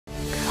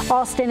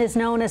Austin is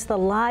known as the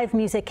live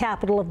music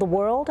capital of the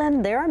world,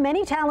 and there are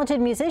many talented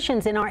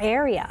musicians in our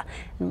area.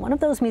 And one of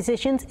those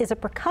musicians is a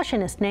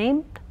percussionist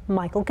named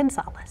Michael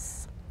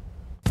Gonzales.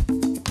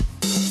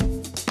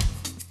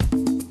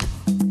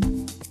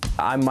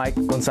 I'm Mike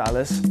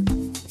Gonzales.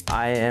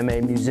 I am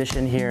a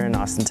musician here in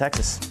Austin,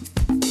 Texas.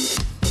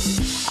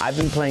 I've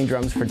been playing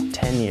drums for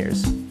 10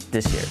 years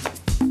this year.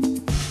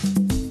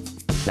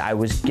 I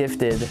was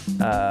gifted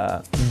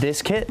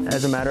this kit,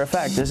 as a matter of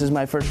fact. This is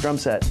my first drum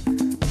set.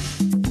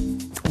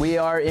 We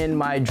are in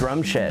my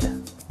drum shed.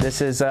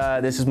 This is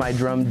my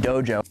drum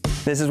dojo.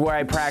 This is where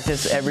I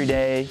practice every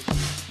day.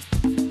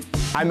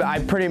 I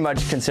pretty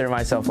much consider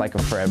myself like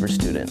a forever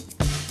student.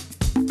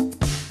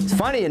 It's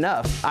funny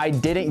enough, I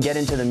didn't get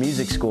into the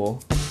music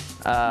school.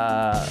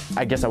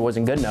 I guess I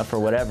wasn't good enough or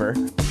whatever.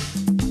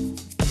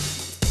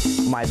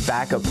 My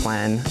backup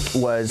plan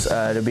was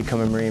to become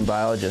a marine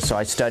biologist, so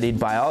I studied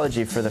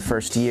biology for the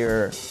first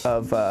year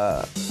of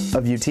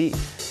UT.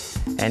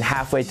 And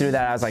halfway through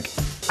that, I was like,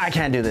 I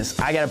can't do this.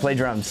 I gotta play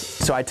drums.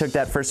 So I took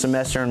that first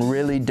semester and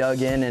really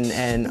dug in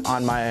and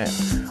on my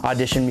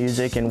audition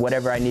music and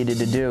whatever I needed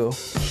to do.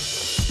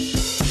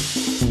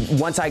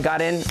 Once I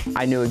got in,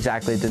 I knew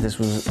exactly that this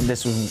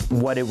was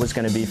what it was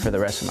gonna be for the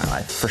rest of my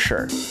life, for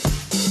sure.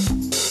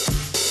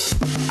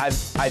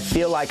 I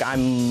feel like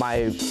I'm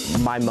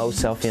my most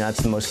self,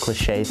 that's the most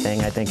cliche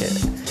thing, I think.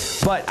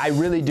 But I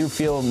really do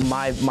feel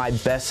my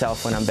best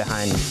self when I'm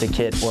behind the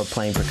kit or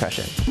playing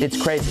percussion.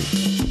 It's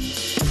crazy.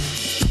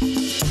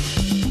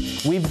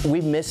 We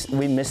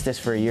missed this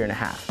for 1.5 years.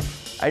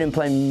 I didn't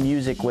play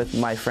music with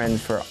my friends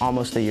for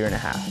almost 1.5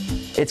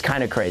 years. It's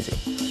kind of crazy.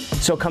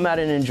 So come out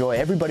and enjoy.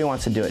 Everybody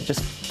wants to do it.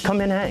 Just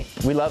come and hang.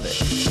 We love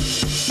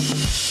it.